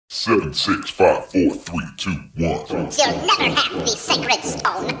7, 6, 5, 4, 3, 2, 1. You'll never have the sacred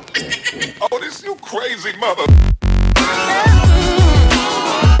stone. Oh, this you crazy mother.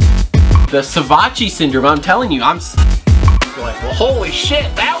 The Savachi syndrome, I'm telling you, I'm like, well, holy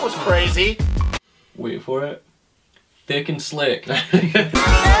shit, that was crazy. Wait for it. Thick and slick.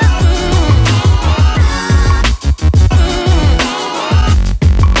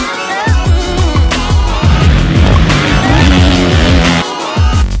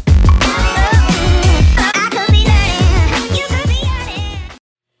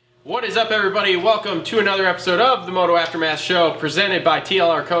 What is up, everybody? Welcome to another episode of the Moto Aftermath Show, presented by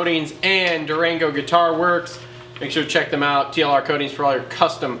TLR Coatings and Durango Guitar Works. Make sure to check them out. TLR Coatings for all your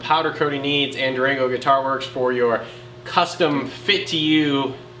custom powder coating needs, and Durango Guitar Works for your custom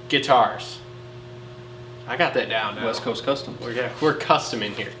fit-to-you guitars. I got that down now. West Coast Custom. We're custom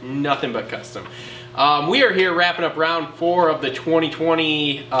in here. Nothing but custom. We are here wrapping up round 4 of the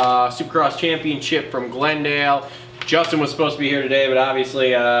 2020 Supercross Championship from Glendale. Justin was supposed to be here today, but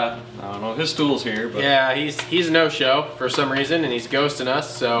obviously, I don't know, his stool's here, but yeah, he's a no-show for some reason, and he's ghosting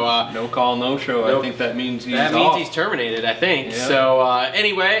us. So no call, no show. Nope. I think that means he's he's terminated. I think. Yeah. So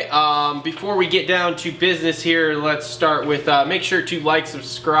anyway, before we get down to business here, let's start with make sure to like,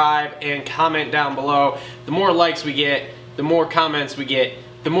 subscribe, and comment down below. The more likes we get, the more comments we get,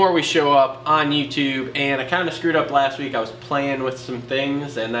 the more we show up on YouTube. And I kind of screwed up last week. I was playing with some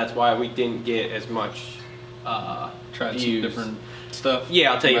things, and that's why we didn't get as much. tried views. some different stuff.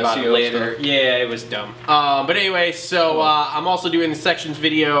 Yeah, I'll tell you about it later. Stuff. Yeah, it was dumb. But anyway, so I'm also doing the sections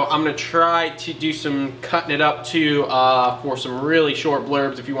video. I'm gonna try to do some cutting it up too for some really short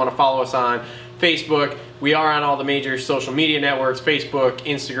blurbs. If you want to follow us on Facebook, we are on all the major social media networks: Facebook,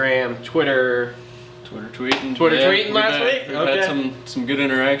 Instagram, Twitter. Tweeting last week? We've had some good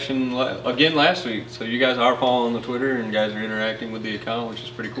interaction again last week. So you guys are following the Twitter and you guys are interacting with the account, which is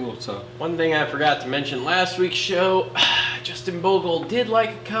pretty cool. So one thing I forgot to mention last week's show, Justin Bogle did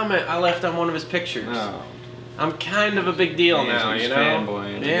like a comment I left on one of his pictures. Oh. I'm kind of a big deal now, you know.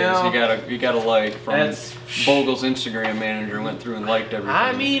 Fanboy. Yeah. You got a like from Bogle's Instagram manager went through and liked everything.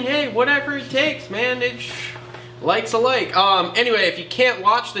 I mean, hey, whatever it takes, man. Like's a like. Anyway, if you can't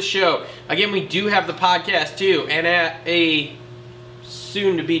watch the show, again, we do have the podcast too, and at a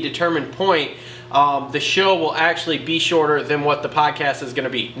soon-to-be determined point, the show will actually be shorter than what the podcast is going to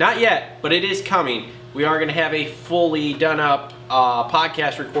be. Not yet, but it is coming. We are going to have a fully done-up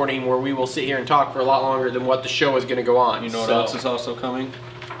podcast recording where we will sit here and talk for a lot longer than what the show is going to go on. You know what else is also coming?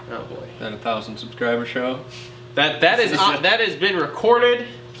 Oh boy, that 1,000 subscriber show. That has been recorded.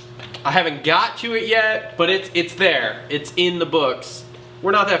 I haven't got to it yet, but it's there. It's in the books.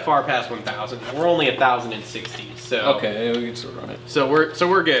 We're not that far past 1,000. We're only 1,060. So okay, we can still run it. So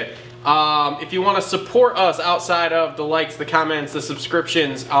we're good. If you want to support us outside of the likes, the comments, the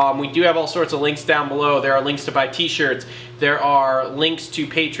subscriptions, we do have all sorts of links down below. There are links to buy t-shirts. There are links to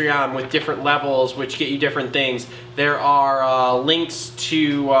Patreon with different levels, which get you different things. There are links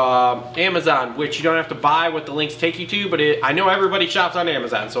to Amazon, which you don't have to buy what the links take you to, but I know everybody shops on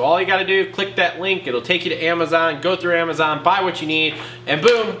Amazon. So all you got to do, click that link. It'll take you to Amazon. Go through Amazon, buy what you need, and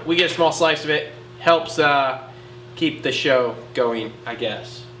boom, we get a small slice of it. Helps keep the show going, I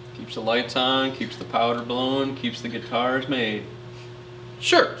guess. Keeps the lights on, keeps the powder blowing, keeps the guitars made.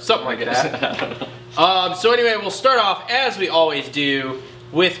 Sure, something like that. So anyway, we'll start off, as we always do,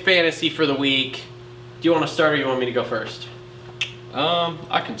 with fantasy for the week. Do you want to start or you want me to go first?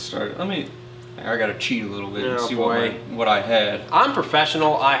 I can start. I gotta cheat a little bit and see boy. what I had. I'm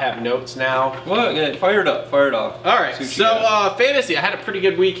professional. I have notes now. Well, yeah, fire it off. All right, so fantasy. I had a pretty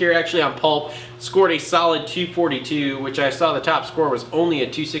good week here actually on Pulp. Scored a solid 242, which I saw the top score was only a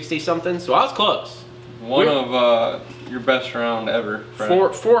 260 something, so I was close. One of your best round ever.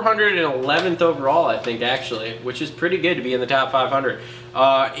 411th overall, I think, actually, which is pretty good to be in the top 500.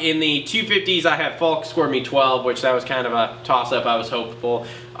 In the 250s, I had Falk scored me 12, which that was kind of a toss-up. I was hopeful.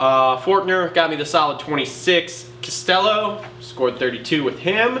 Fortner got me the solid 26. Costello scored 32 with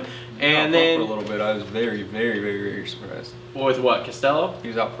him. And then for a little bit, I was very, very, very, very surprised. With what, Costello? He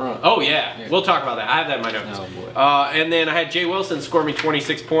was out front. Oh yeah, we'll talk about that. I have that in my notes. Oh boy. And then I had Jay Wilson score me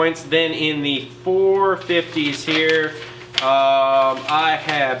 26 points. Then in the 450s here, I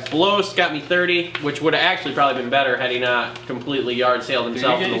had Blos got me 30, which would have actually probably been better had he not completely yard sailed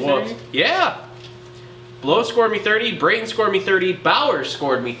himself in the whoops. Yeah. Blow scored me 30, Brayton scored me 30, Bauer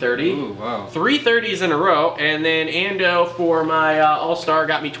scored me 30. Ooh, wow. 3 30s in a row, and then Ando for my All-Star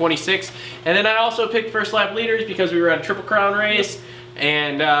got me 26. And then I also picked first lap leaders because we were at a Triple Crown race.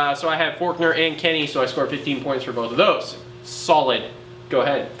 And so I had Forkner and Kenny, so I scored 15 points for both of those. Solid. Go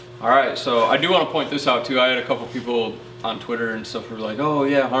ahead. All right, so I do want to point this out too. I had a couple people on Twitter and stuff were like, oh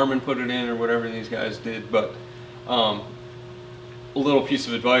yeah, Harmon put it in or whatever these guys did. But a little piece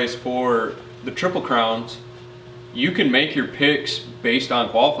of advice for the Triple Crowns, you can make your picks based on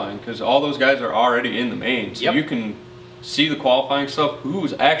qualifying because all those guys are already in the main. So you can see the qualifying stuff,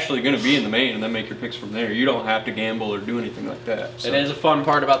 who's actually going to be in the main, and then make your picks from there. You don't have to gamble or do anything like that. So. It is a fun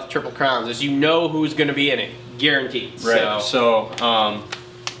part about the Triple Crowns is you know who's going to be in it, guaranteed. Right. So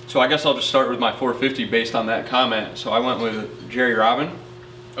I guess I'll just start with my 450 based on that comment. So I went with Jerry Robin.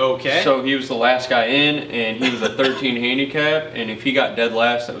 Okay. So he was the last guy in, and he was a 13 handicap, and if he got dead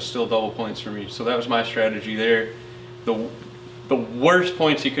last, that was still double points for me. So that was my strategy there. The worst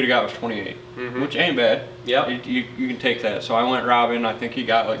points he could have got was 28, which ain't bad. Yep. You can take that. So I went Robin. I think he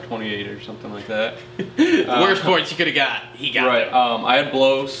got like 28 or something like that. The worst points he could have got, he got. Right. I had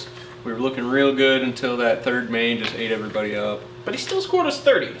blows. We were looking real good until that third main just ate everybody up. But he still scored us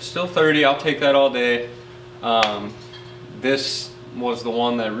 30. Still 30. I'll take that all day. This was the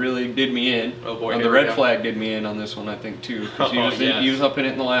one that really did me in. Oh boy, the red flag did me in on this one, I think, too. Because he was up in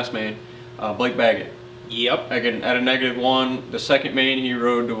it in the last main. Blake Baggett. Yep. Again, at a -1, the second main he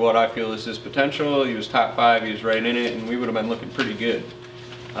rode to what I feel is his potential. He was top 5, he was right in it, and we would have been looking pretty good.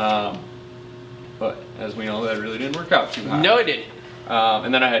 But as we know, that really didn't work out too high. No, it didn't.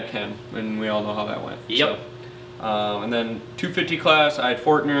 And then I had Ken, and we all know how that went. Yep. So, and then 250 class, I had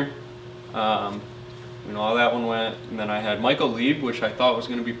Fortner. You know how that one went. And then I had Michael Lieb, which I thought was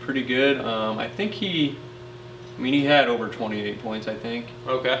going to be pretty good. I think he had over 28 points, I think.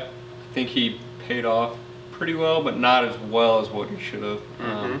 Okay. I think he paid off pretty well, but not as well as what he should have.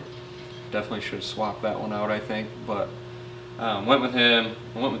 Definitely should have swapped that one out, I think. But went with him.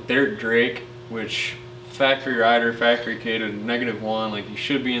 I went with Derek Drake, which factory rider, factory kid, a -1. Like, he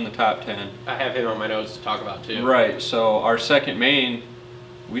should be in the top 10. I have him on my notes to talk about too. Right. So our second main,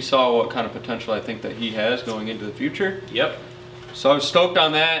 we saw what kind of potential I think that he has going into the future. Yep. So I was stoked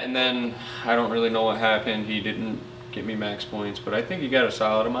on that, and then I don't really know what happened. He didn't get me max points, but I think he got a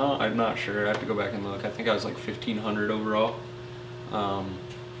solid amount. I'm not sure. I have to go back and look. I think I was like 1,500 overall.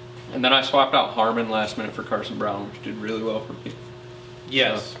 And then I swapped out Harmon last minute for Carson Brown, which did really well for me.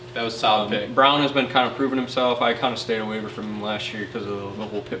 Yes, that was a solid pick. Brown has been kind of proving himself. I kind of stayed away from him last year because of the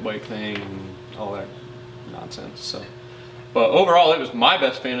whole pit bike thing and all that nonsense. So, but overall, it was my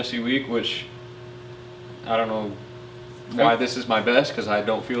best fantasy week, which I don't know why this is my best because I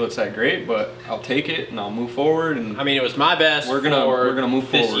don't feel it's that great, but I'll take it and I'll move forward. And I mean, it was my best. We're gonna move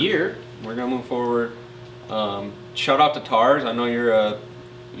forward this year. We're gonna move forward. Shout out to Tars. I know you're a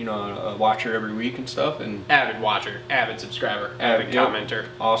watcher every week and stuff, and Avid watcher, avid subscriber, avid commenter.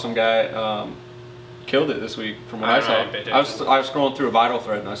 Awesome guy. Killed it this week from what I saw. I was scrolling through a Vital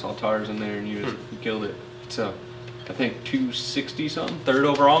thread and I saw Tars in there and he killed it. So I think 260 something, third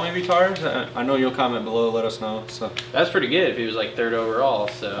overall maybe Tars. I know you'll comment below, let us know. So that's pretty good if he was like third overall.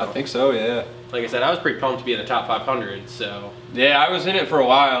 So I think so, yeah. Like I said, I was pretty pumped to be in the top 500. So yeah, I was in it for a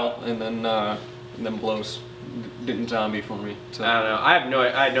while, and then blows didn't zombie for me. So. I don't know.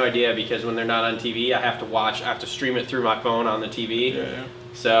 I had no idea because when they're not on TV, I have to stream it through my phone on the TV. Yeah.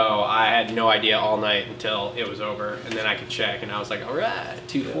 So I had no idea all night until it was over, and then I could check, and I was like, all right,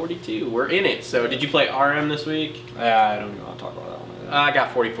 242, we're in it. So did you play RM this week? I don't even want to talk about that one. I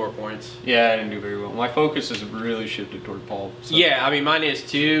got 44 points. Yeah, I didn't do very well. My focus has really shifted toward Paul. So. Yeah, I mean, mine is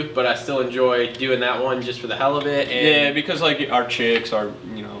too, but I still enjoy doing that one just for the hell of it. And yeah, because like our chicks are,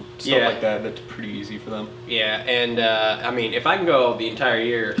 stuff like that, that's pretty easy for them. Yeah, and I mean, if I can go the entire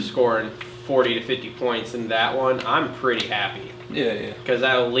year scoring 40 to 50 points in that one, I'm pretty happy. Yeah. Because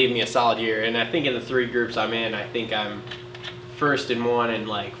that'll leave me a solid year. And I think in the 3 groups I'm in, I think I'm first in one and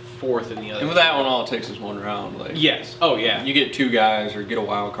like 4th in the other. And with that one, all it takes is one round. Like yes. Oh yeah. You get 2 guys or get a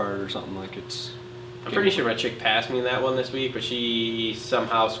wild card or something like it's. I'm pretty sure my chick passed me in that one this week, but she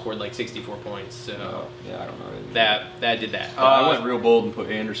somehow scored like 64 points. So yeah, I don't know. That did that. I went real bold and put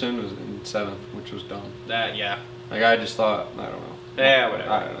Anderson was in 7th, which was dumb. Yeah. Like I just thought, I don't know. Yeah, whatever.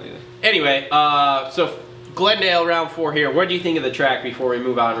 I don't know either. Anyway, so Glendale round 4 here. What do you think of the track before we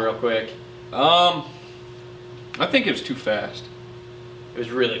move on real quick? I think it was too fast. It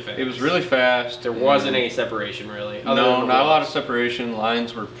was really fast. It was really fast. There wasn't any separation really. No, not a lot of separation.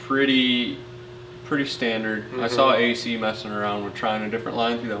 Lines were pretty standard. I saw AC messing around with trying a different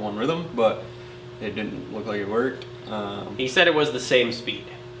line through that one rhythm, but it didn't look like it worked. He said it was the same speed.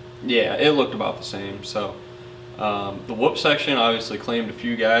 Yeah, it looked about the same. So the whoop section obviously claimed a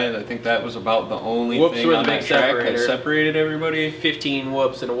few guys. I think that was about the only thing on that track that separated everybody. 15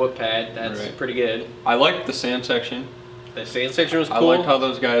 whoops and a whoop pad. That's pretty good. I liked the sand section. The sand section was cool. I liked how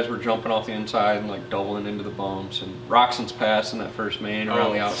those guys were jumping off the inside and like doubling into the bumps. And Roxon's pass in that first main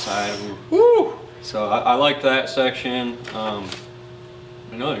around the outside. Woo! So I liked that section. Other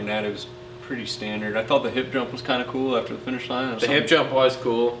than that, it was pretty standard. I thought the hip jump was kind of cool after the finish line. The hip jump was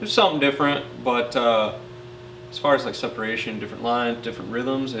cool. It was something different, but as far as like separation, different lines, different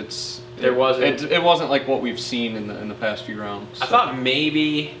rhythms, it wasn't like what we've seen in the past few rounds. So. I thought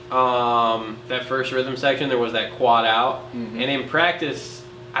maybe that first rhythm section there was that quad out, and in practice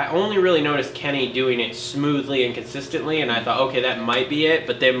I only really noticed Kenny doing it smoothly and consistently, and I thought, okay, that might be it.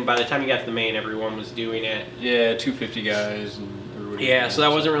 But then by the time you got to the main, everyone was doing it. Yeah, 250 guys and everybody. Yeah, so that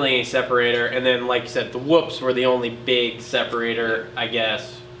wasn't really any separator. And then, like you said, the whoops were the only big separator, I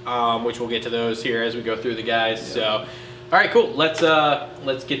guess, which we'll get to those here as we go through the guys. Yeah. So, all right, cool. Let's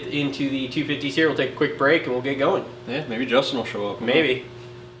get into the 250s here. We'll take a quick break and we'll get going. Yeah, maybe Justin will show up. Maybe.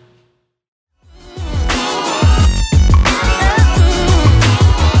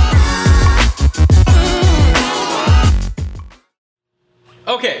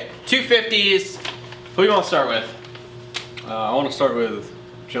 Okay, 250s. Who do you want to start with? I want to start with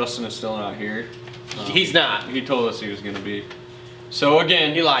Justin is still not here. He's not. He told us he was going to be. So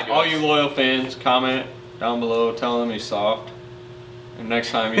again, he lied to all us. You loyal fans, comment down below, tell him he's soft. And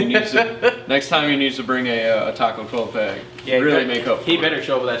next time he needs to bring a Taco 12 pack. Yeah, really make up for he it. better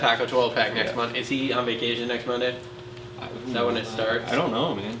show up with that Taco 12 pack next month. Is he on vacation next Monday? Is that when it starts? I don't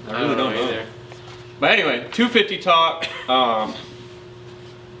know, man. I really don't know either. But anyway, 250 talk.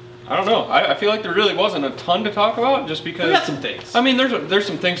 I don't know. I feel like there really wasn't a ton to talk about, just because. We got some things. I mean, there's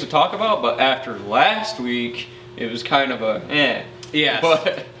some things to talk about, but after last week, it was kind of a eh. Yes. But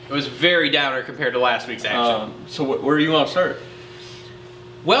it was very downer compared to last week's action. So where do you want to start?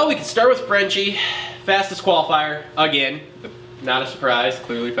 Well, we can start with Frenchie, fastest qualifier again. Not a surprise.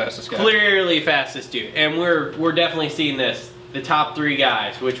 Clearly fastest guy. Clearly fastest dude, and we're definitely seeing this. The top three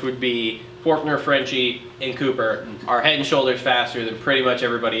guys, which would be Forkner, Frenchie, and Cooper, are head and shoulders faster than pretty much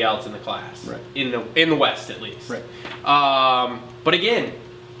everybody else in the class. Right. In the West, at least. Right. But again,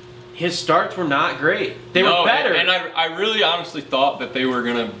 his starts were not great. They were better. And I really honestly thought that they were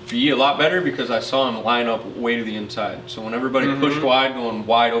going to be a lot better, because I saw him line up way to the inside. So when everybody pushed wide, going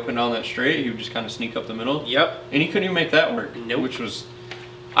wide open down that straight, he would just kind of sneak up the middle. Yep. And he couldn't even make that work. Nope. Which was,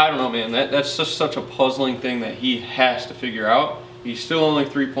 I don't know, man. That's just such a puzzling thing that he has to figure out. He's still only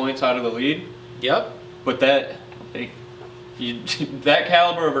 3 points out of the lead. Yep. But that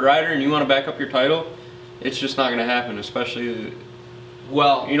caliber of a rider, and you want to back up your title, it's just not going to happen, especially,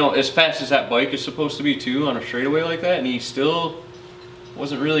 well, as fast as that bike is supposed to be too on a straightaway like that, and he still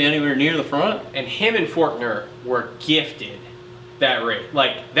wasn't really anywhere near the front. And him and Forkner were gifted that race.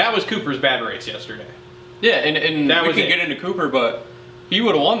 Like, that was Cooper's bad race yesterday. Yeah, and that we can get into Cooper, but he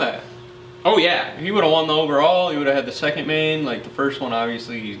would have won that. Oh, yeah. He would have won the overall. He would have had the second main. Like, the first one,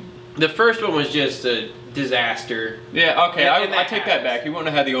 obviously. The first one was just a disaster. Yeah, okay. I take that back. He wouldn't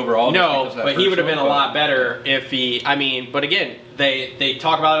have had the overall. No, but he would have been a lot better if he... I mean, but again, they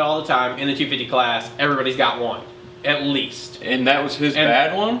talk about it all the time. In the 250 class, everybody's got one. At least. And that was his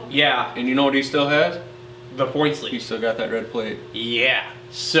bad one? Yeah. And you know what he still has? The points lead. He still got that red plate. Yeah.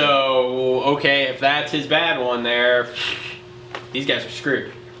 So, okay, if that's his bad one there, these guys are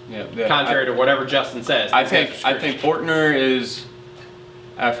screwed. Yeah, contrary to whatever Justin says. I think Forkner is,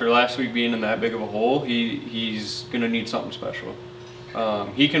 after last week being in that big of a hole, he's gonna need something special.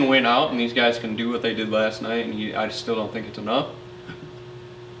 He can win out, and these guys can do what they did last night, and I still don't think it's enough.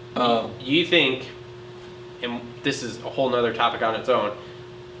 You think, and this is a whole nother topic on its own,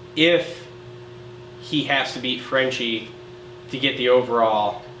 if he has to beat Frenchie to get the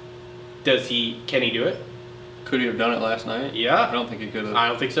overall, can he do it? Could he have done it last night? Yeah. I don't think he could have. I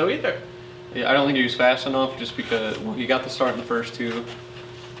don't think so either. Yeah, I don't think he was fast enough, just because he got the start in the first two.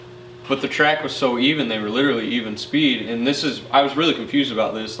 But the track was so even, they were literally even speed. And I was really confused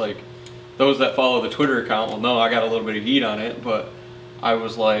about this. Like, those that follow the Twitter account will know I got a little bit of heat on it, but I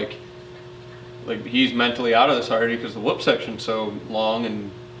was like he's mentally out of this already because the whoop section's so long,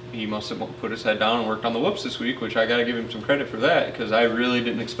 and he must have put his head down and worked on the whoops this week, which I got to give him some credit for that, because I really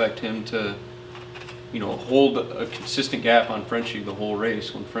didn't expect him to, hold a consistent gap on Frenchie the whole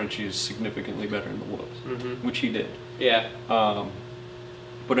race when Frenchie is significantly better in the whoops, which he did. Yeah.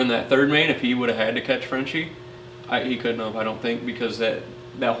 But in that third main, if he would have had to catch Frenchie, he couldn't have, I don't think, because that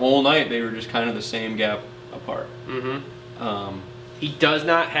whole night they were just kind of the same gap apart. He does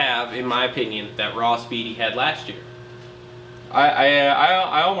not have, in my opinion, that raw speed he had last year.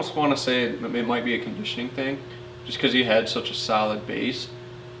 I almost want to say it might be a conditioning thing, just because he had such a solid base.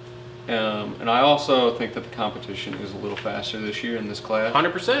 And I also think that the competition is a little faster this year in this class.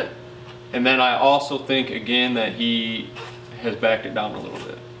 100%. And then I also think, again, that he has backed it down a little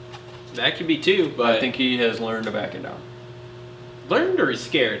bit. That could be too, but... I think he has learned to back it down. Learned or he's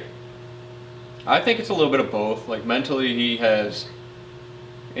scared? I think it's a little bit of both. Like mentally, he has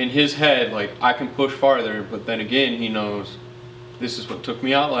in his head, like I can push farther, but then again, he knows this is what took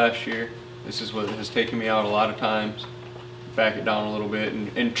me out last year. This is what has taken me out a lot of times. Back it down a little bit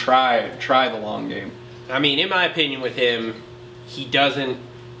and try the long game. I mean, in my opinion, with him, he doesn't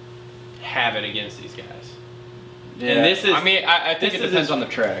have it against these guys. Yeah. And this is. I mean, I think it depends on the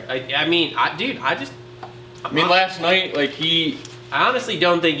track. I mean, last night, like I honestly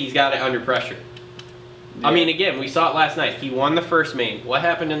don't think he's got it under pressure. Yeah. I mean, again, we saw it last night. He won the first main. What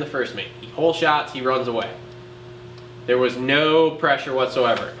happened in the first main? He hole shots, he runs away. There was no pressure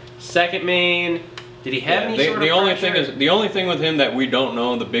whatsoever. Second main, did he have any sort of pressure? The only thing with him that we don't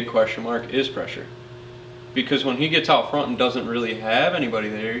know, the big question mark, is pressure. Because when he gets out front and doesn't really have anybody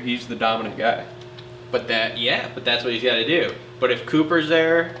there, he's the dominant guy. But that's what he's got to do. But if Cooper's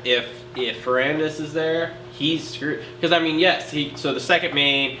there, if Ferrandis is there, he's screwed. Because I mean, yes, so the second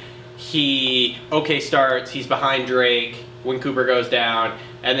main, he starts, he's behind Drake when Cooper goes down,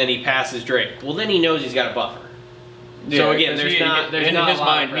 and then he passes Drake. Well, then he knows he's got a buffer. Yeah, so again, there's in not his a lot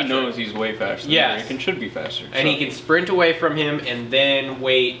mind, of he pressure. knows he's way faster than Drake and should be faster. And he can sprint away from him and then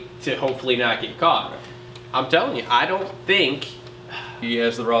wait to hopefully not get caught. I'm telling you, I don't think he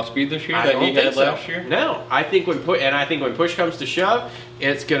has the raw speed this year I that don't he think had so. last year. No, I think when push comes to shove,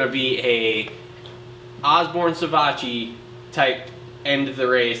 it's gonna be a Osborne Savachi type end of the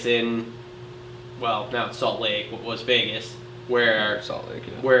race in, well, now it's Salt Lake, what was Vegas, where Salt Lake,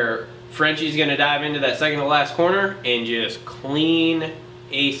 yeah. where Frenchie's gonna dive into that second to last corner and just clean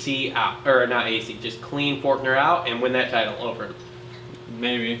AC out, or not AC, just clean Faulkner out and win that title over him.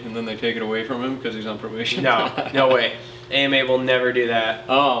 Maybe, and then they take it away from him because he's on probation. No way. AMA will never do that.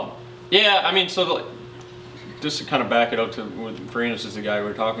 Yeah, I mean, so just to kind of back it up to what Ferrandis is the guy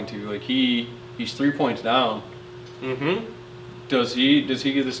we're talking to. Like he's 3 points down. Mm-hmm. Does he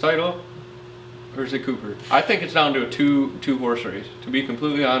get this title, or is it Cooper? I think it's down to a two horse race. To be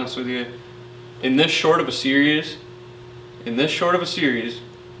completely honest with you, in this short of a series,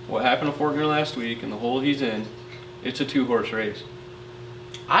 what happened to Faulkner last week and the hole he's in, it's a 2-horse race.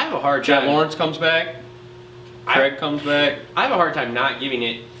 I have a hard time. Jet Lawrence comes back. Craig comes back. I have a hard time not giving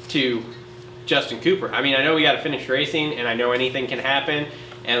it to Justin Cooper. I mean, I know we got to finish racing, and I know anything can happen.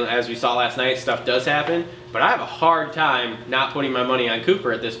 And as we saw last night, stuff does happen. But I have a hard time not putting my money on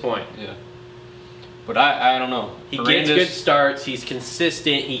Cooper at this point. Yeah. But I don't know. He gets good starts. He's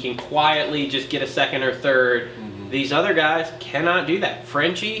consistent. He can quietly just get a second or third. Mm-hmm. These other guys cannot do that.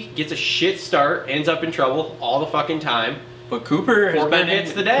 Frenchie gets a shit start, ends up in trouble all the fucking time. But Cooper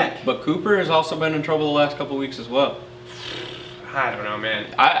hits the deck. But Cooper has also been in trouble the last couple of weeks as well. I don't know, man.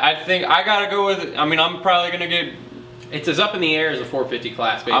 I think I gotta go with. I mean, I'm probably gonna get. It's as up in the air as a 450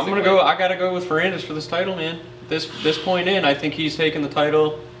 class. Basically, I'm gonna go. I gotta go with Ferrandis for this title, man. This point in, I think he's taking the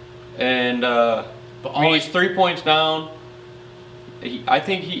title, and he's 3 points down. I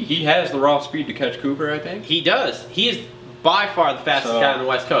think he has the raw speed to catch Cooper. I think he does. He is by far the fastest guy on the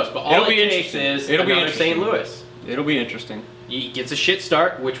West Coast. But all it takes is another St. Louis. It'll be interesting. He gets a shit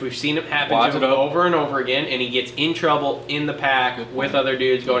start, which we've seen it happen to him over and over again, and he gets in trouble in the pack with other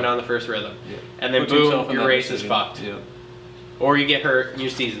dudes going down the first rhythm. Yeah. And then boom, your race is fucked. Yeah. Or you get hurt and your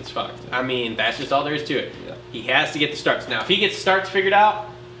season's fucked. I mean, that's just all there is to it. Yeah. He has to get the starts. Now, if he gets starts figured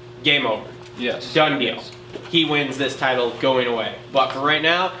out, game over. Yes. Done deal. Yes. He wins this title going away. But for right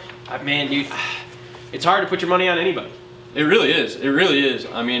now, man, dude, it's hard to put your money on anybody. It really is. It really is.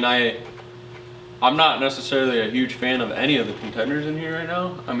 I mean, I'm not necessarily a huge fan of any of the contenders in here right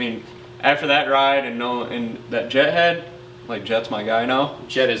now. I mean, after that ride and that Jet had, like Jet's my guy now.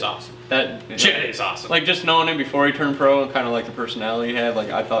 Jet is awesome. Jet is awesome. Like just knowing him before he turned pro and kind of like the personality he had, like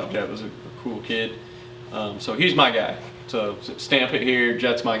I thought Jet was a cool kid. So he's my guy. So stamp it here,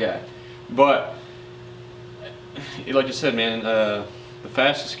 Jet's my guy. But like you said, man, the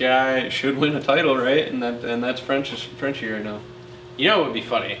fastest guy should win a title, right? And that's Frenchie right now. You know what would be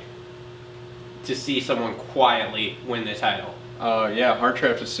funny? To see someone quietly win the title. Yeah,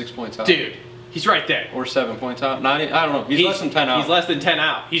 Hartranft is 6 points out. Dude, he's right there. Or 7 points out. I don't know. He's less than 10 out. He's less than 10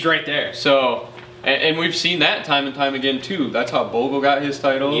 out. He's right there. So, and we've seen that time and time again too. That's how Bogle got his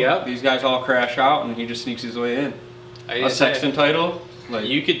title. Yep. These guys all crash out, and he just sneaks his way in. A Sexton title. Like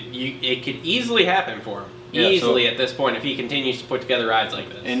it could easily happen for him. Yeah, easily at this point if he continues to put together rides like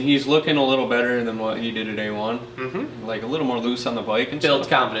this. And he's looking a little better than what he did at A1. Mm-hmm. Like a little more loose on the bike and builds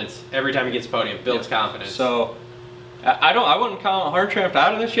stuff. Confidence every time he gets a podium. Builds confidence. So I wouldn't count Hartranft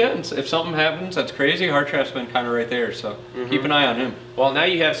out of this yet. And if something happens that's crazy, Hartranft's been kind of right there. So keep an eye on him. Well, now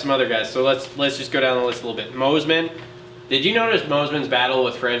you have some other guys. So let's just go down the list a little bit. Mosman. Did you notice Mosman's battle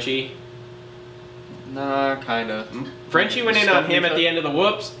with Frenchie? Nah, kinda. Frenchie went in on him at the end of the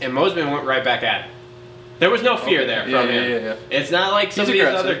whoops, and Mosman went right back at him. There was no fear there from him. Yeah. It's not like some of these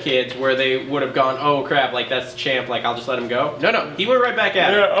aggressive. other kids where they would have gone, oh crap, like that's the champ, like I'll just let him go. No, he went right back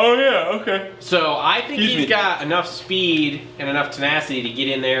at him. Oh yeah. Okay. So I think Excuse he's me. got enough speed and enough tenacity to get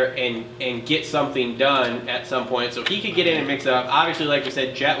in there and get something done at some point. So he could get in and mix it up. Obviously, like we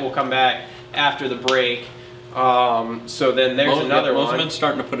said, Jet will come back after the break. So then there's another one. Mosman's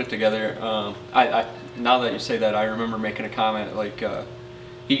starting to put it together. I now that you say that, I remember making a comment like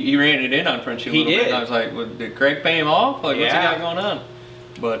he ran it in on Frenchie a little bit. And I was like, well, did Craig pay him off? Like, what's he got going on?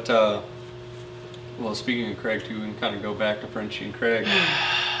 But well, speaking of Craig too, we can kind of go back to Frenchie and Craig.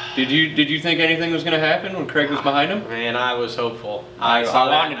 Did you think anything was going to happen when Craig was behind him? Man, I was hopeful. I saw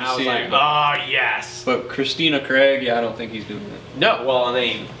that wanted and to I was see like, it, oh yes. But Christina Craig, I don't think he's doing it. No, well, and then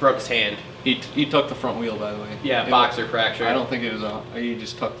he broke his hand. He tucked the front wheel, by the way. Yeah, boxer fracture. I don't think it was he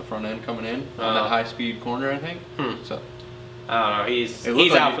just tucked the front end coming in on that high speed corner, I think. So I don't know. He's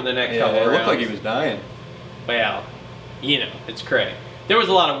like out for the next couple it rounds. looked like he was dying. Well, you know, it's Craig. There was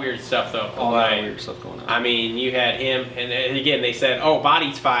a lot of weird stuff though. A lot of weird stuff going on. I mean, you had him, and again they said, "Oh,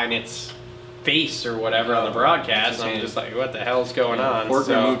 body's fine. It's face or whatever on the broadcast." And I'm just like, "What the hell's going on?"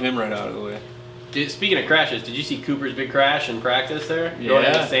 Fortner moved him right out of the way. Speaking of crashes, did you see Cooper's big crash in practice there? Yeah. Going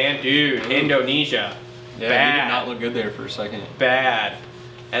in the sand, dude. Indonesia. Yeah, Bad. he did not look good there for a second. Bad.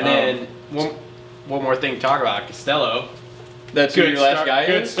 And then one more thing to talk about, Costello. That's who Good your last start- guy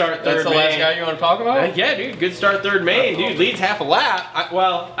good is? start, That's third the last main. guy you want to talk about? Yeah, dude, good start third main. Dude, leads half a lap.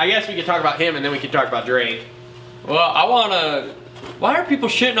 I guess we could talk about him and then we could talk about Drake. Well, I want to... Why are people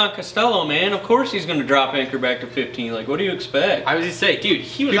shitting on Costello, man? Of course he's going to drop anchor back to 15. Like, what do you expect? I was just saying, dude,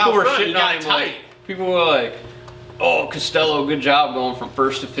 he was People out were front. He shitting got on him tight. like... People were like, oh, Costello, good job going from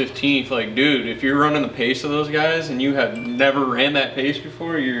 1st to 15th. Like, dude, if you're running the pace of those guys and you have never ran that pace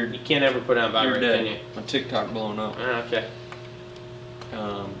before, You can't ever put on you're Byron, dead. can you? My TikTok blowing up. Okay.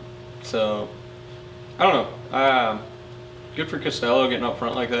 So, I don't know. Good for Costello getting up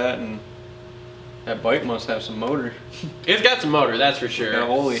front like that, and that bike must have some motor. It's got some motor, that's for sure. Yeah,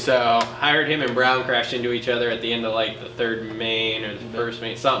 holy. So I heard him and Brown crashed into each other at the end of like the third main or the first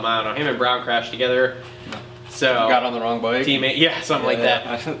main, something, I don't know. Him and Brown crashed together. So Got on the wrong bike. teammate, yeah, something like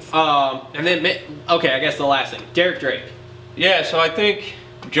that. And then, okay, I guess the last thing, Derek Drake. Yeah, so I think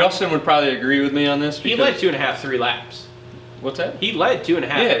Justin would probably agree with me on this. He Because, led 2.5, 3 laps. What's that? He led 2.5,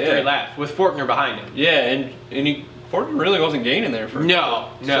 Yeah, 3 yeah. laps with Fortner behind him. Yeah, and Fortner really wasn't gaining there for. No.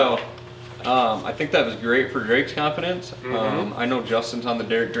 So, I think that was great for Drake's confidence. I know Justin's on the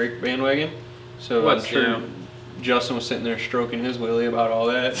Derek Drake bandwagon, so What's I'm sure new? Justin was sitting there stroking his willy about all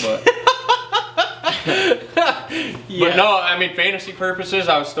that. But but no, I mean fantasy purposes,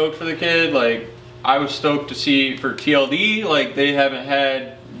 I was stoked for the kid. Like I was stoked to see for TLD, like they haven't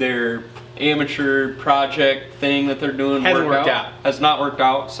had their amateur project thing that they're doing Hasn't worked out. Has not worked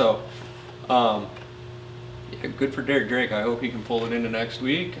out. So, yeah, good for Derek Drake. I hope he can pull it into next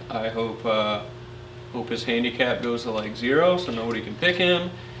week. I hope his handicap goes to like 0, so nobody can pick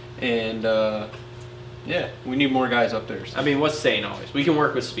him. And yeah, we need more guys up there. So. I mean, what's saying always? We can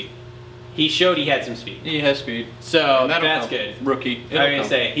work with speed. He showed he had some speed. He has speed. So And that'll that's come. good. Rookie. I was going to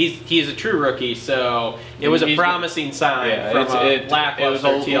say, he's a true rookie, so it was a He's- promising sign Yeah, from a it was lackluster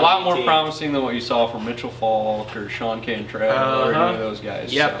a TLD lot more team. promising than what you saw from Mitchell Falk or Sean Cantrell or any of those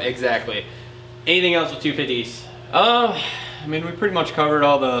guys. Yep, so. exactly. Anything else with 250s? I mean, we pretty much covered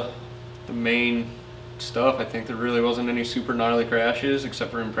all the main stuff. I think there really wasn't any super gnarly crashes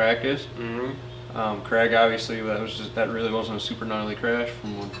except for in practice. Craig, obviously, that really wasn't a super gnarly crash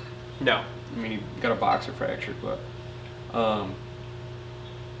from when. No. I mean, he got a boxer fractured, but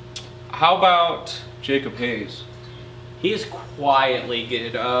how about Jacob Hayes? He is quietly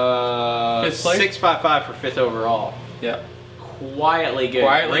good. Fifth place? 655 for 5th overall. Yeah. Quietly good.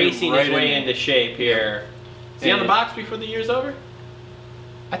 Quietly Racing right his way in. into shape here. Is he on the And- box before the year's over?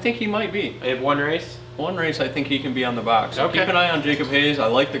 I think he might be. They have one race? One race, I think he can be on the box. So Okay. keep an eye on Jacob Hayes. I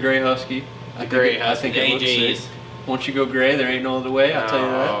like the gray husky. I think it looks AJs. sick. Once you go gray, there ain't no other way. I'll tell you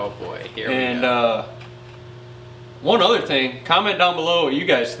that. Oh boy, here And we go. one other thing, comment down below what you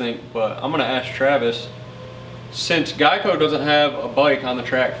guys think, but I'm gonna ask Travis. Since Geico doesn't have a bike on the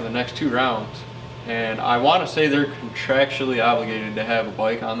track for the next 2 rounds, and I want to say they're contractually obligated to have a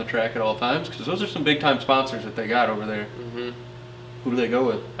bike on the track at all times, because those are some big time sponsors that they got over there. Who do they go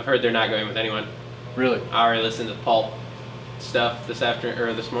with? I've heard they're not going with anyone. Really? I already listened to the Pulp stuff this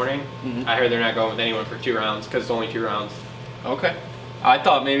morning. I heard they're not going with anyone for 2 rounds because it's only 2 rounds. Okay. I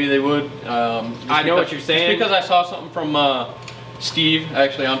thought maybe they would. I know what you're saying. Just because I saw something from Steve,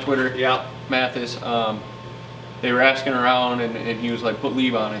 actually on Twitter. Yeah. Mathis. they were asking around, and he was like, put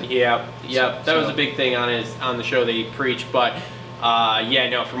leave on it. Yep. That was a big thing on the show that he preached. But yeah,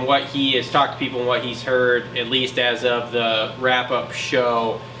 no, from what he has talked to people and what he's heard, at least as of the wrap-up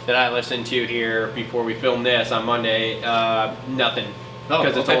show that I listened to here before we filmed this on Monday, nothing.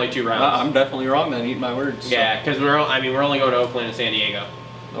 Because it's only 2 rounds. I'm definitely wrong then, eat my words. So. Yeah, because we're only going to Oakland and San Diego.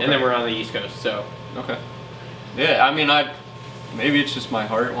 Okay. And then we're on the East Coast, so. Okay. Yeah, I mean, maybe it's just my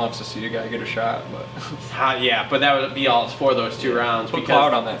heart wants to see a guy get a shot, but. Yeah, but that would be all for those 2 rounds. Put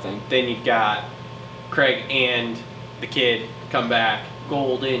cloud on that thing. Then you've got Craig and the kid come back.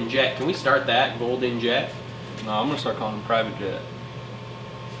 Golden Jet. Can we start that? Golden Jet? No, I'm going to start calling him Private Jet.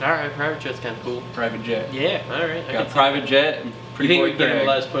 Alright, Private Jet's kind of cool. Private Jet. Yeah, alright. Got Private Jet and You Pretty think Boy we can Craig.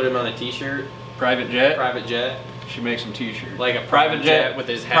 let us put him on a t-shirt? Private Jet? Private Jet? Should make some t-shirts. Like a private jet with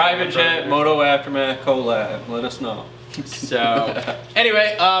his hat. Private Jet, Moto Aftermath collab. Let us know. So,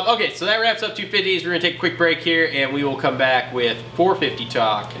 anyway, okay, so that wraps up 250s. We're going to take a quick break here, and we will come back with 450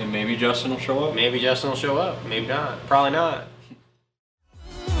 talk. And maybe Justin will show up. Maybe Justin will show up. Maybe not. Probably not.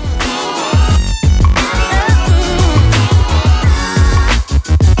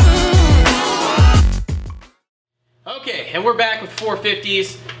 Okay, and we're back with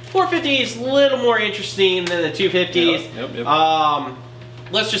 450s. 450s a little more interesting than the 250s. Yep.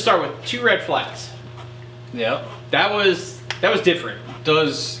 Let's just start with 2 red flags. Yep. That was different.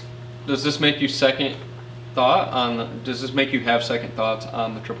 Does this make you second thought on? Does this make you have second thoughts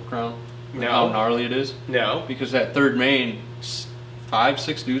on the Triple Crown? No. How gnarly it is. No. Because that third main,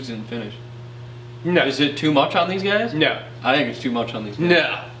 5-6 dudes didn't finish. No. Is it too much on these guys? No. I think it's too much on these guys.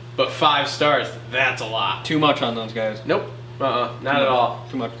 No. But 5 stars, that's a lot. Too much on those guys. Nope. Not at all.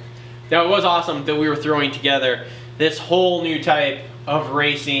 Too much. Now, it was awesome that we were throwing together this whole new type of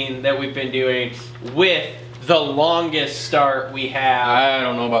racing that we've been doing with the longest start we have. I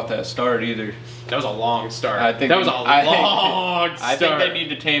don't know about that start either. That was a long start. I think that was a long start. I think they need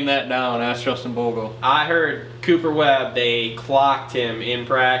to tame that down. Ask Justin Bogle. I heard Cooper Webb, they clocked him in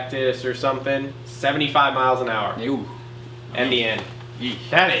practice or something, 75 miles an hour. Ew. At the end. Yeesh.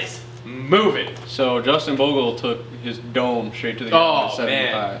 That is moving. So Justin Bogle took his dome straight to the ground at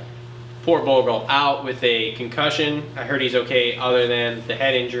 75. Man. Poor Bogle out with a concussion. I heard he's okay other than the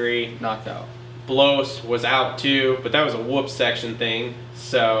head injury. Knocked out. Blows was out too, but that was a whoop section thing,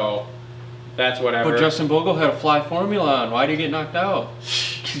 so that's whatever. But Justin Bogle had a fly formula on. Why did he get knocked out?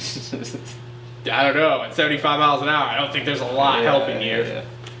 I don't know. At 75 miles an hour, I don't think there's a lot helping you. Yeah.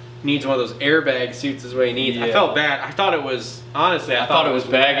 Needs one of those airbag suits is what he needs. Yeah. I felt bad. I thought it was, honestly, I thought it was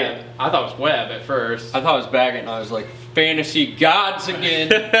Baggett. Webb. I thought it was Webb at first. I thought it was Baggett, and I was like, fantasy gods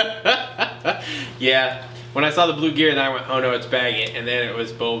again. Yeah. When I saw the blue gear, then I went, oh no, it's Baggett. And then it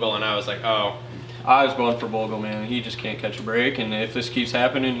was Bogle, and I was like, oh. I was going for Bogle, man. He just can't catch a break, and if this keeps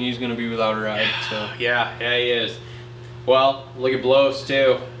happening, he's going to be without a ride. So. Yeah, he is. Well, look at Blows,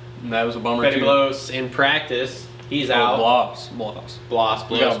 too. And that was a bummer, Betty too. Blows in practice. He's out. Bloss. Bloss,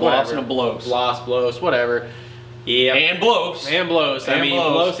 We got a Bloss whatever. and a Blows. Bloss, Blows, whatever. Yeah. And Blows. And Blows. I And mean,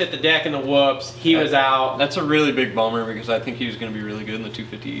 Blows. Blows hit the deck in the whoops. He was out. That's a really big bummer because I think he was going to be really good in the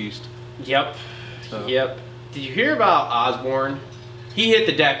 250 East. Yep. So. Yep. Did you hear about Osborne? He hit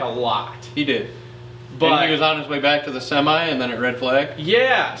the deck a lot. He did. But And he was on his way back to the semi and then at red flag.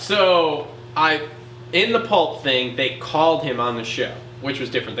 yeah, so in the pulp thing, they called him on the show, which was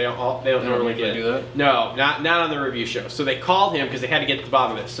different. They don't normally usually do that? No, not on the review show. So they called him because they had to get to the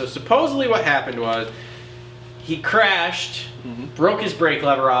bottom of this. So supposedly what happened was he crashed, broke his brake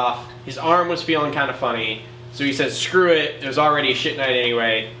lever off. His arm was feeling kind of funny. So he said, screw it. It was already a shit night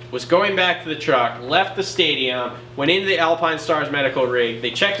anyway. Was going back to the truck, left the stadium, went into the Alpine Stars medical rig.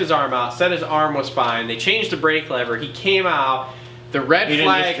 They checked his arm out, said his arm was fine. They changed the brake lever. He came out. The red He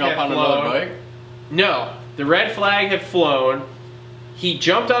flag didn't just jump had on flown. another bike? No, the red flag had flown. He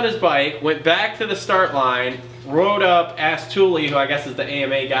jumped on his bike, went back to the start line, rode up, asked Tooley, who I guess is the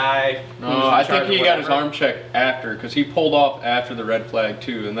AMA guy. No, I think he got his arm checked after because he pulled off after the red flag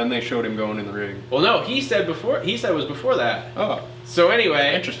too, and then they showed him going in the rig. Well, no, he said it was before that. Oh, So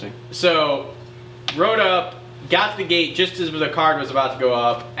anyway, interesting. So rode up, got to the gate just as the card was about to go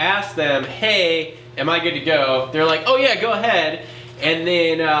up, asked them, hey, am I good to go? They're like, oh yeah, go ahead. And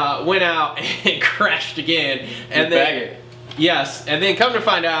then went out and crashed again. And then, Baggett. yes, and then come to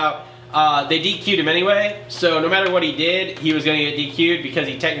find out, they DQ'd him anyway. So no matter what he did, he was going to get DQ'd because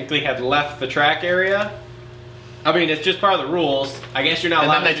he technically had left the track area. I mean, it's just part of the rules. I guess you're not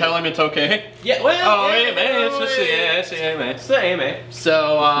allowed. And then they tell him it's okay. Yeah, well, Oh, yeah, AMA, it's just it's the AMA. It's the AMA.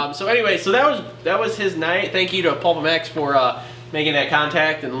 So anyway, so that was his night. Thank you to Pulp X for making that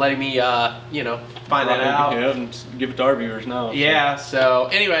contact and letting me find that out. Yeah, and give it to our viewers now. So. Yeah. So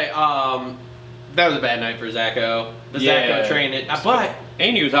anyway, That was a bad night for Zacho. The Zacho train it, but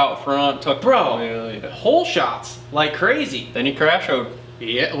and he was out front, took hole shots like crazy. Then he crashed.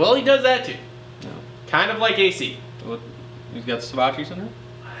 Yeah, well, he does that too. No. Kind of like AC. He's got the Savatgy syndrome?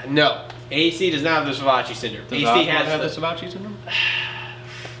 No, AC does not have the Savatgy syndrome. Does AC has has the Savatgy syndrome?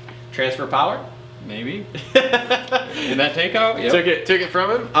 Transfer power. Maybe. In that takeout? Yep. Took it from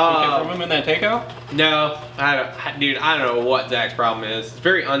him. Took it from him in that takeout? No, I don't know what Zach's problem is. It's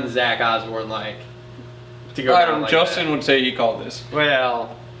very un-Zach Osborne like to go down like Justin that. would say he called this.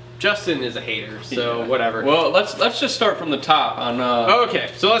 Well, Justin is a hater, so whatever. Well, let's just start from the top on.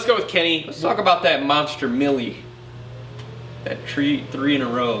 Okay, so let's go with Kenny. Let's talk about that monster Millie. That three in a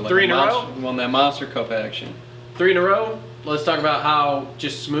row. Like 3 in a row? Won that Monster Cup action. 3 in a row. Let's talk about how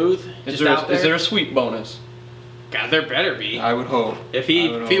just smooth. Is there a sweep bonus? God, there better be. I would hope. If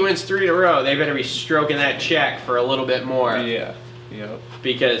he wins 3 in a row, they better be stroking that check for a little bit more. Yeah. Yep.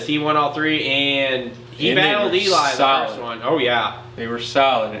 Because he won all 3 and he battled Eli in the first one. Oh yeah. They were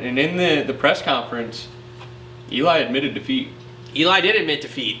solid. And in the press conference, Eli admitted defeat. Eli did admit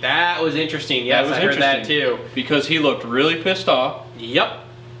defeat. That was interesting. Yes, I heard that too. Because he looked really pissed off. Yep.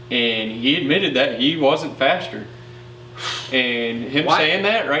 And he admitted that he wasn't faster. And him saying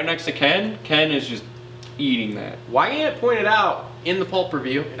that right next to Ken is just eating that. Wyatt pointed out in the pulp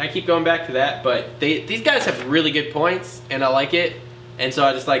review, and I keep going back to that, but these guys have really good points, and I like it. And so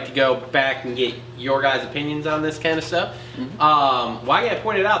I just like to go back and get your guys' opinions on this kind of stuff. Mm-hmm. Wyatt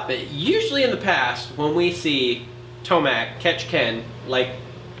pointed out that usually in the past, when we see Tomac catch Ken, like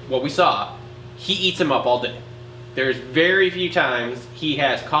what we saw, he eats him up all day. There's very few times he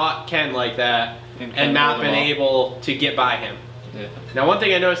has caught Ken like that and not been able to get by him. Yeah. Now, one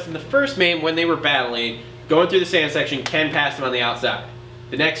thing I noticed in the first main when they were battling, going through the sand section, Ken passed him on the outside.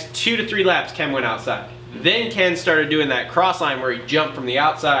 The next 2 to 3 laps, Ken went outside. Then Ken started doing that cross line where he jumped from the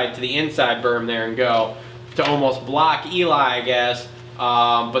outside to the inside berm there and go to almost block Eli, I guess.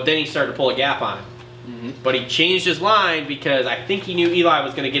 But then he started to pull a gap on him. Mm-hmm. But he changed his line because I think he knew Eli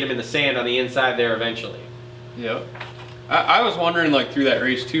was going to get him in the sand on the inside there eventually. Yep. I was wondering, like, through that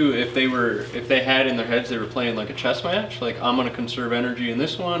race too, if they had in their heads they were playing like a chess match, like I'm gonna conserve energy in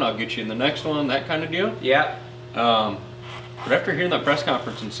this one, I'll get you in the next one, that kind of deal. Yeah. But after hearing that press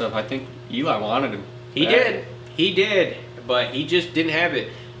conference and stuff, I think Eli wanted him. He did, but he just didn't have it.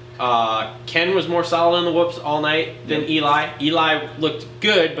 Ken was more solid in the whoops all night than Eli. Eli looked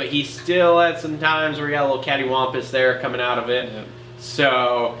good, but he still had some times where he got a little cattywampus there coming out of it. Yep.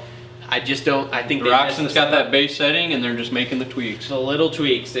 So I just don't. I think Roxon's got that base setting, and they're just making the tweaks. The little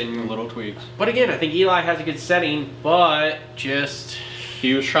tweaks But again, I think Eli has a good setting, but just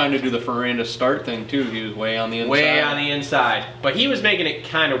he was trying to do the Ferranda start thing too. He was way on the inside. But he was making it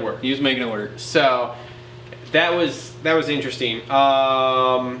kind of work. He was making it work. So that was interesting.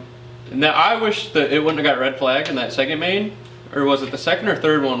 Now I wish that it wouldn't have got red flagged in that second main, or was it the second or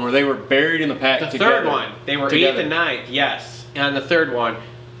third one where they were buried in the pack the together? Third one, they were together. 8th and 9th, yes. And the third one,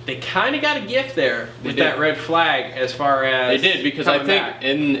 they kind of got a gift there with that red flag as far as they did, because I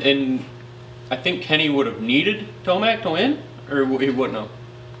think I think Kenny would have needed Tomac to win, or he wouldn't have.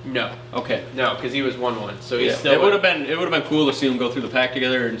 No. Okay. No, because he was 1-1, so he's still. It would have been cool to see them go through the pack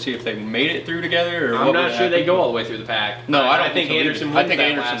together and see if they made it through together. Or I'm not sure they go all the way through the pack. No, I don't think so Anderson wins. I think that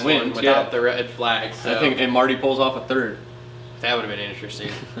Anderson last wins one without the red flag. So. I think, and Marty pulls off a third. That would have been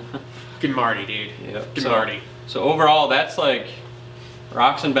interesting. Good Marty, dude. Yep. Good Marty. So overall, that's like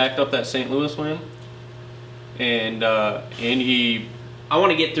Roxon backed up that St. Louis win, and he. I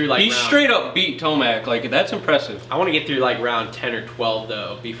want to get through like. He straight up beat Tomac. Like, that's impressive. I want to get through like round 10 or 12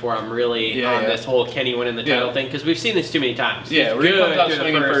 though before I'm really on this whole Kenny winning the title thing, because we've seen this too many times. Yeah, we're good out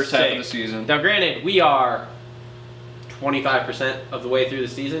swinging first half of the season. Now, granted, we are 25% of the way through the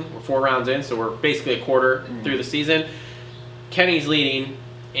season. We're 4 rounds in, so we're basically a quarter through the season. Kenny's leading,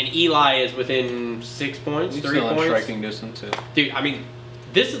 and Eli is within 6 points, He's 3 still points. in striking distance. Yeah. Dude, I mean,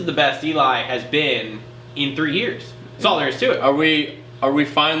 this is the best Eli has been in 3 years. That's all there is to it. Are we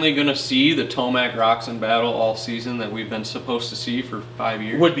finally going to see the Tomac-Roxon battle all season that we've been supposed to see for 5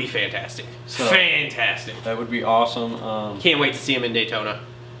 years? Would be fantastic. So, fantastic. That would be awesome. Can't wait to see him in Daytona.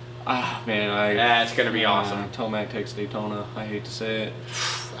 Man, that's going to be awesome. Tomac takes Daytona. I hate to say it.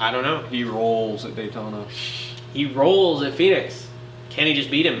 I don't know. He rolls at Daytona. He rolls at Phoenix. Kenny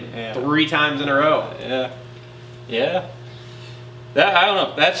just beat him 3 times in a row. Yeah. I don't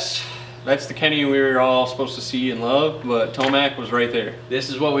know. That's the Kenny we were all supposed to see and love, but Tomac was right there. This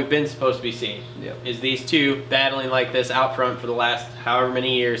is what we've been supposed to be seeing. Yep. Is these two battling like this out front for the last however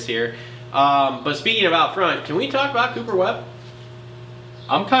many years here. But speaking of out front, can we talk about Cooper Webb?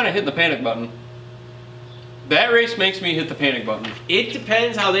 I'm kind of hitting the panic button. That race makes me hit the panic button. It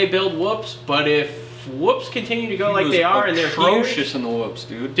depends how they build whoops, but if whoops continue to go like they are and they're atrocious in the whoops,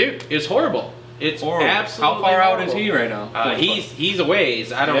 dude. Dude, it's horrible. It's horrible. Absolutely How far horrible. out is he right now? He's a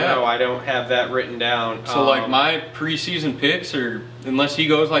ways. I don't know. I don't have that written down. So like my preseason picks are, unless he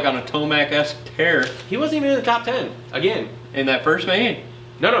goes like on a Tomac-esque tear. He wasn't even in the top 10 again. In that first main?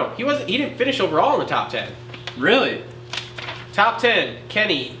 No, he wasn't. He didn't finish overall in the top 10. Really? Top 10: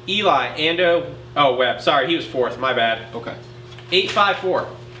 Kenny, Eli, Ando. Oh, Webb. Sorry, he was 4th. My bad. Okay. 854.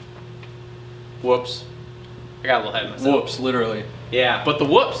 Whoops. I got a little ahead of myself. Whoops, literally. Yeah, but the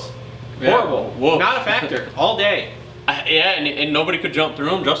whoops. Horrible. Whoops. Not a factor. All day. Yeah, and nobody could jump through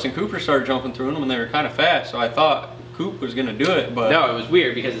them. Justin Cooper started jumping through them, and they were kind of fast. So I thought Coop was gonna do it, but no, it was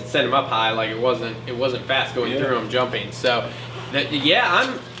weird because it set him up high. Like it wasn't fast going through him jumping. So,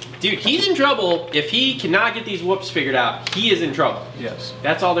 dude, he's in trouble. If he cannot get these whoops figured out, he is in trouble. Yes.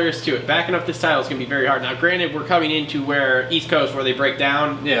 That's all there is to it. Backing up this title is gonna be very hard. Now, granted, we're coming into where East Coast where they break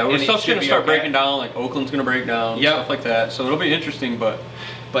down. Yeah, where stuff's gonna start breaking down. Like Oakland's gonna break down. Stuff like that. So it'll be interesting, but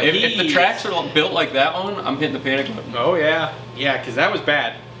if the tracks are built like that one, I'm hitting the panic button. Oh yeah, because that was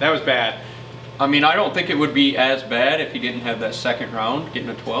bad. That was bad. I mean, I don't think it would be as bad if he didn't have that second round, getting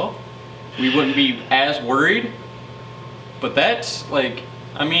a 12. We wouldn't be as worried. But that's like,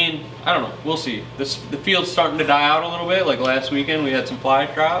 I mean, I don't know. We'll see. The field's starting to die out a little bit. Like last weekend, we had some fly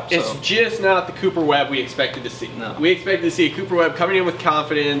drops. It's just not the Cooper Webb we expected to see. No. We expected to see a Cooper Webb coming in with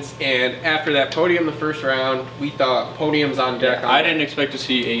confidence, and after that podium the first round, we thought podium's on deck. I didn't expect to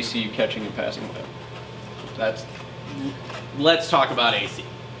see AC catching and passing Webb. Let's talk about AC.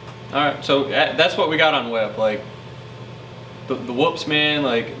 All right, so that's what we got on Webb. Like the whoops, man.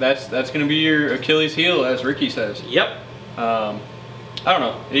 Like that's gonna be your Achilles heel, as Ricky says. Yep. I don't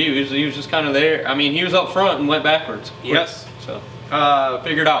know. He was just kind of there. I mean, he was up front and went backwards. Yes. So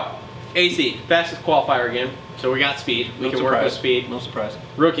figured out. AC, fastest qualifier again. So we got speed. We can work with speed. No surprise.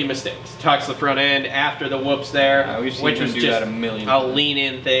 Rookie mistakes. Tucks the front end after the whoops there, We've seen which him was do just that a million a times.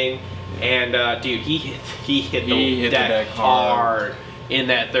 lean-in thing. And dude, he hit the hit deck hard in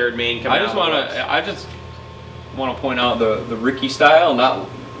that third main. I just want to point out the Ricky style.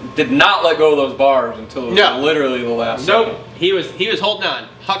 Did not let go of those bars until it was literally the last. Nope. He was holding on,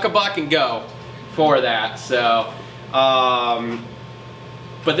 huck a buck and go for that. So,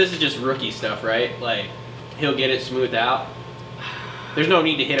 but this is just rookie stuff, right? Like he'll get it smoothed out. There's no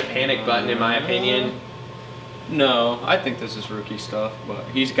need to hit a panic button, in my opinion. No, I think this is rookie stuff, but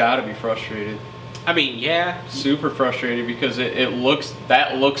he's got to be frustrated. I mean, yeah. Super frustrated because it looks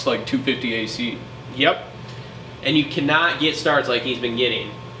like 250 AC. Yep. And you cannot get starts like he's been getting,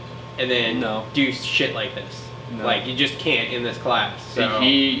 and then do shit like this. No. Like you just can't in this class. So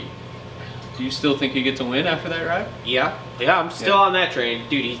do you still think he gets a win after that ride? Yeah, I'm still on that train,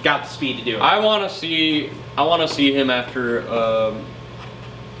 dude. He's got the speed to do it. I want to see him after a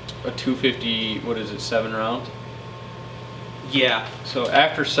 250. What is it? 7 rounds. Yeah. So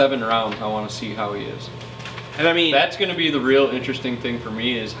after 7 rounds, I want to see how he is. And I mean, that's going to be the real interesting thing for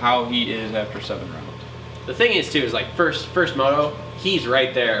me is how he is after 7 rounds. The thing is too is like first moto, he's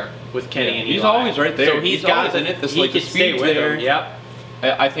right there with Kenny and Eli. He's always right there. So he's got in it. He can stay with there. him. Yep.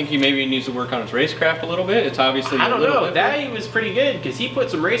 I think he maybe needs to work on his racecraft a little bit. It's obviously I don't know. That he was pretty good because he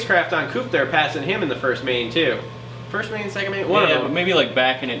put some racecraft on Coop there, passing him in the first main too. First main, second main, one of them. But maybe like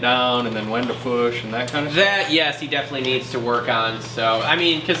backing it down and then when to push and that kind of stuff. That, yes, he definitely needs to work on. So I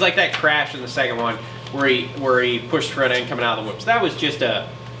mean, because like that crash in the second one where he pushed front end coming out of the whoops, that was just a.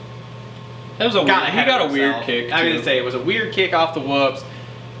 That was he got a weird kick. I was gonna say it was a weird kick off the whoops.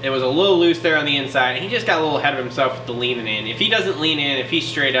 It was a little loose there on the inside, and he just got a little ahead of himself with the leaning in. If he doesn't lean in, if he's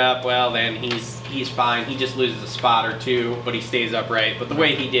straight up, well then he's fine. He just loses a spot or two, but he stays upright. But the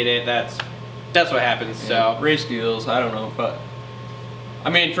way he did it, that's what happens. So race deals, I don't know, but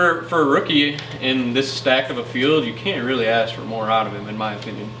I mean for a rookie in this stack of a field, you can't really ask for more out of him, in my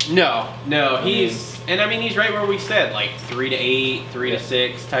opinion. No, he's right where we said, like 3 to 8, 3 to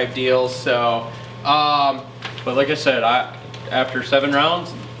 6 type deals. So, but like I said, after 7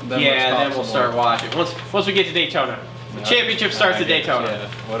 rounds, then we'll start watching. Once we get to Daytona, the championship starts at Daytona.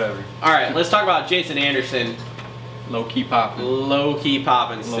 Yeah, whatever. All right, let's talk about Jason Anderson. Low key popping. Low key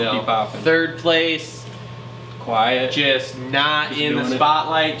popping still. Low key popping. 3rd place. Quiet. Just not in the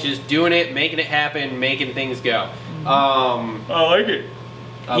spotlight. Just doing it, making it happen, making things go. I like it.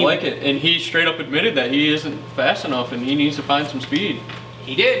 I like it. And he straight up admitted that he isn't fast enough and he needs to find some speed.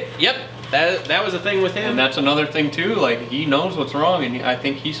 He did. Yep. That was a thing with him. And that's another thing too. Like he knows what's wrong, and I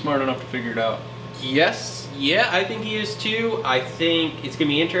think he's smart enough to figure it out. Yes. Yeah, I think he is too. I think it's gonna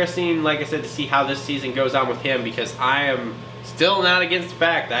be interesting, like I said, to see how this season goes on with him because I am still not against the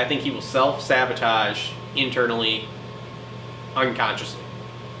fact that I think he will self-sabotage internally, unconsciously.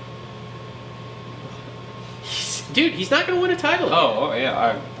 Dude, he's not going to win a title. Oh,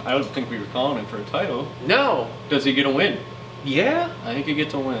 yeah. I don't think we were calling him for a title. No. Does he get a win? Yeah. I think he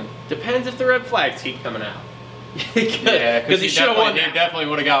gets a win. Depends if the red flags keep coming out. Yeah, because he should have won. He definitely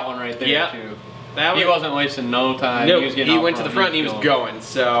would have got one right there, Yeah. too. He wasn't wasting no time. No, He went to the front and he was going.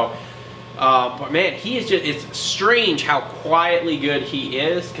 So, but man, he is it's strange how quietly good he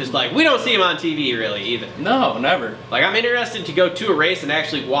is. Because, like, we don't see him on TV really either. No, never. Like, I'm interested to go to a race and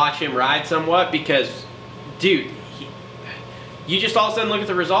actually watch him ride somewhat because, dude, you just all of a sudden look at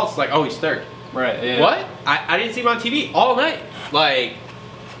the results, it's like, oh, he's third. Right, yeah. What? I didn't see him on TV all night. Like,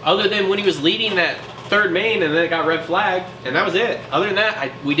 other than when he was leading that third main and then it got red flagged, and that was it. Other than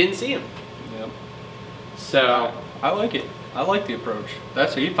that, we didn't see him. Yep. So I like it. I like the approach.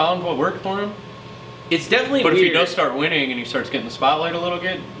 He found what worked for him. it's definitely But weird. if he does start winning and he starts getting the spotlight a little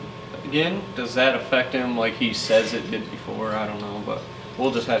bit again, does that affect him like he says it did before? I don't know, but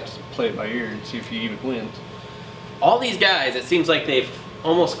we'll just have to play it by ear and see if he even wins. All these guys, it seems like they've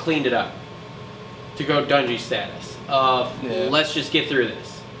almost cleaned it up to go Dungey status of let's just get through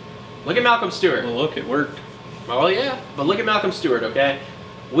this. Look at Malcolm Stewart. Well, look, it worked. Oh yeah, but look at Malcolm Stewart, okay?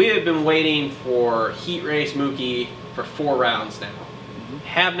 We have been waiting for Heat Race Mookie for 4 rounds now.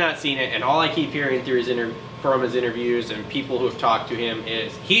 Have not seen it, and all I keep hearing through from his interviews and people who have talked to him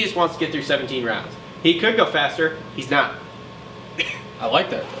is he just wants to get through 17 rounds. He could go faster, he's not. I like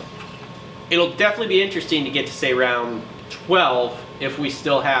that though. It'll definitely be interesting to get to say round 12 if we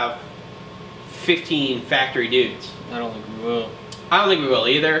still have 15 factory dudes. I don't think we will. I don't think we will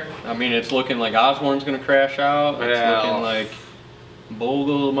either. I mean, it's looking like Osborne's going to crash out. It's looking like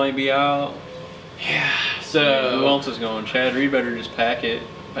Bogle might be out. Yeah, Who so else is going? Chad Reed better just pack it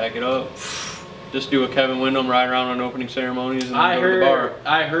up. Just do a Kevin Windham ride around on opening ceremonies and then go to the bar.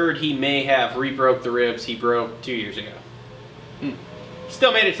 I heard he may have re-broke the ribs he broke 2 years ago.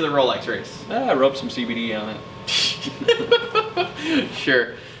 Still made it to the Rolex race. Rub some CBD on it.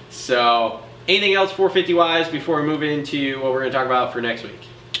 Sure. So, anything else 450 wise before we move into what we're going to talk about for next week?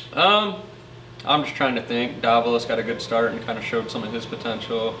 I'm just trying to think. Davalos got a good start and kind of showed some of his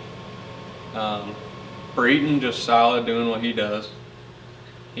potential. Brayton just solid doing what he does.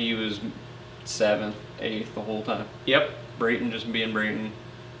 He was 7th, 8th the whole time. Yep. Brayton just being Brayton,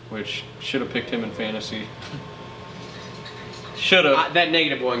 which should have picked him in fantasy. Should have. That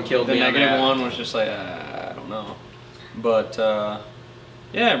negative one killed The me. negative one was just like, I don't know. But,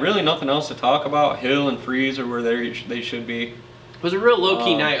 yeah, really nothing else to talk about. Hill and Freeze are where they should be. It was a real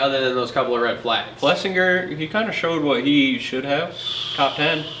low-key night other than those couple of red flags. Plessinger, he kind of showed what he should have. Top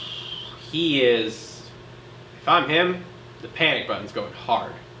 10. He is, if I'm him, the panic button's going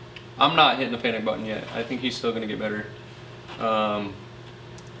hard. I'm not hitting the panic button yet. I think he's still going to get better.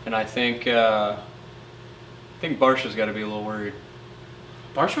 And I think Barsha's got to be a little worried.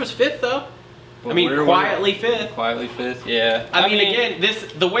 Barsha was 5th, though. But I mean, quietly 5th. Quietly 5th, yeah. I mean, again,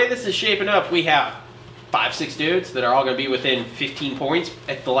 the way this is shaping up, we have 5-6 dudes that are all going to be within 15 points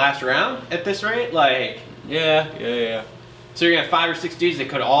at the last round at this rate. Like, Yeah. so you're going to have 5 or 6 dudes that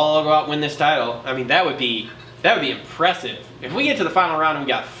could all go out and win this title. I mean, that would be impressive. If we get to the final round and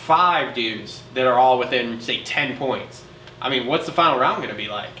we got 5 dudes that are all within, say, 10 points, I mean, what's the final round going to be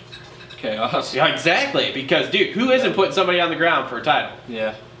like? Chaos. Yeah, exactly. Because, dude, who isn't putting somebody on the ground for a title?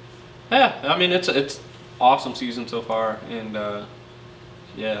 Yeah. I mean, it's awesome season so far, and I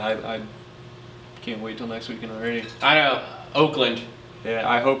can't wait till next weekend already. I know. Oakland. Yeah,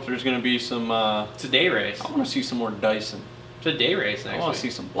 I hope there's going to be some. It's a day race. I want to see some more Dyson. It's a day race I next want week. to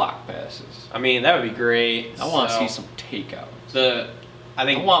see some block passes. I mean, that would be great. I want to So, see some takeouts.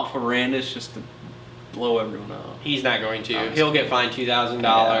 I want Ferrandis just to blow everyone out. He's not going to. Honestly. He'll get fined $2,000.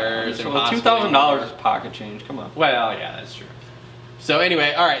 Well, $2,000 is pocket change. Come on. Well, yeah, that's true. So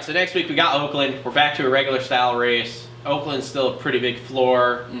anyway, all right. So next week we got Oakland. We're back to a regular style race. Oakland's still a pretty big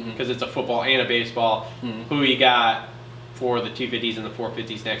floor because it's a football and a baseball. Who you got for the 250s and the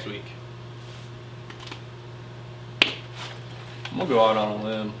 450s next week? I'm gonna go out on a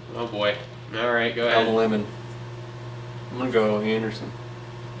limb. Oh boy. All right, go On a ahead. lemon. I'm gonna go Anderson.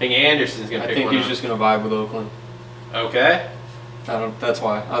 I think Anderson's gonna I pick think one he's up. just gonna vibe with Oakland. Okay. That's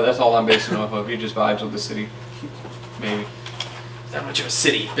why. That's all I'm basing off of. He just vibes with the city. Maybe. That much of a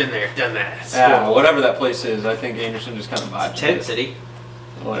city. Been there, done that. Yeah, whatever that place is, I think Anderson just kind of vibes. Tent with it. city.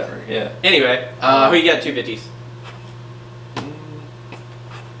 Whatever. Yeah. Anyway, who you got 250s?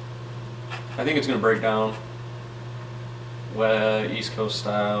 I think it's gonna break down. Well, East Coast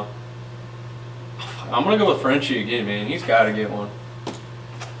style. I'm gonna go with Frenchie again, man. He's got to get one.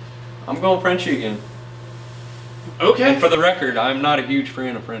 I'm going Frenchie again. Okay. And for the record, I'm not a huge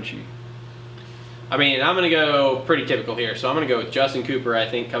fan of Frenchie. I mean, I'm going to go pretty typical here. So I'm going to go with Justin Cooper. I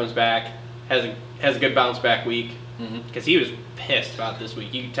think comes back, has a good bounce back week. Because he was pissed about this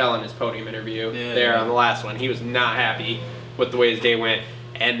week. You could tell in his podium interview on the last one. He was not happy with the way his day went.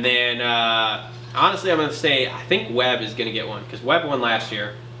 And then, honestly, I'm going to say I think Webb is going to get one. Because Webb won last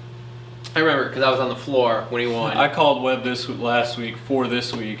year. I remember because I was on the floor when he won. I called Webb last week for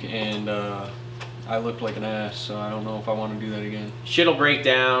this week, and I looked like an ass, so I don't know if I want to do that again. Shit'll break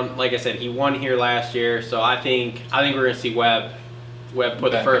down. Like I said, he won here last year, so I think we're going to see Webb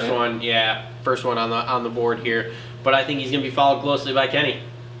put the first one, first one on the board here. But I think he's going to be followed closely by Kenny.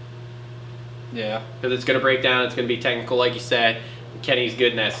 Yeah. Because it's going to break down. It's going to be technical, like you said. Kenny's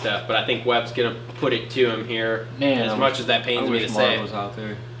good in that stuff, but I think Webb's going to put it to him here. Man, as much as that pains me to say. Marv was out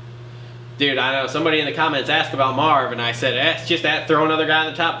there. Dude, I know somebody in the comments asked about Marv, and I said, it's just that throw another guy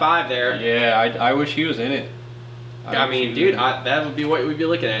in the top 5 there. Yeah, I wish he was in it. I mean, dude, that would be what we'd be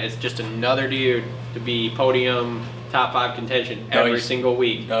looking at. It's just another dude to be podium top 5 contention every single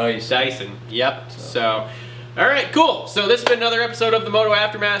week. Dyson. Yep. So, all right, cool. So this has been another episode of the Moto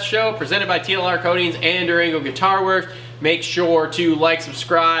Aftermath Show presented by TLR Coatings and Durango Guitar Works. Make sure to like,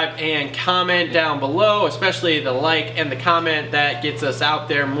 subscribe, and comment down below, especially the like and the comment that gets us out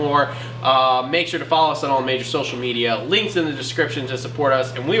there more. Make sure to follow us on all major social media. Links in the description to support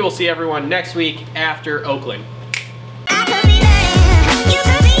us, and we will see everyone next week after Oakland.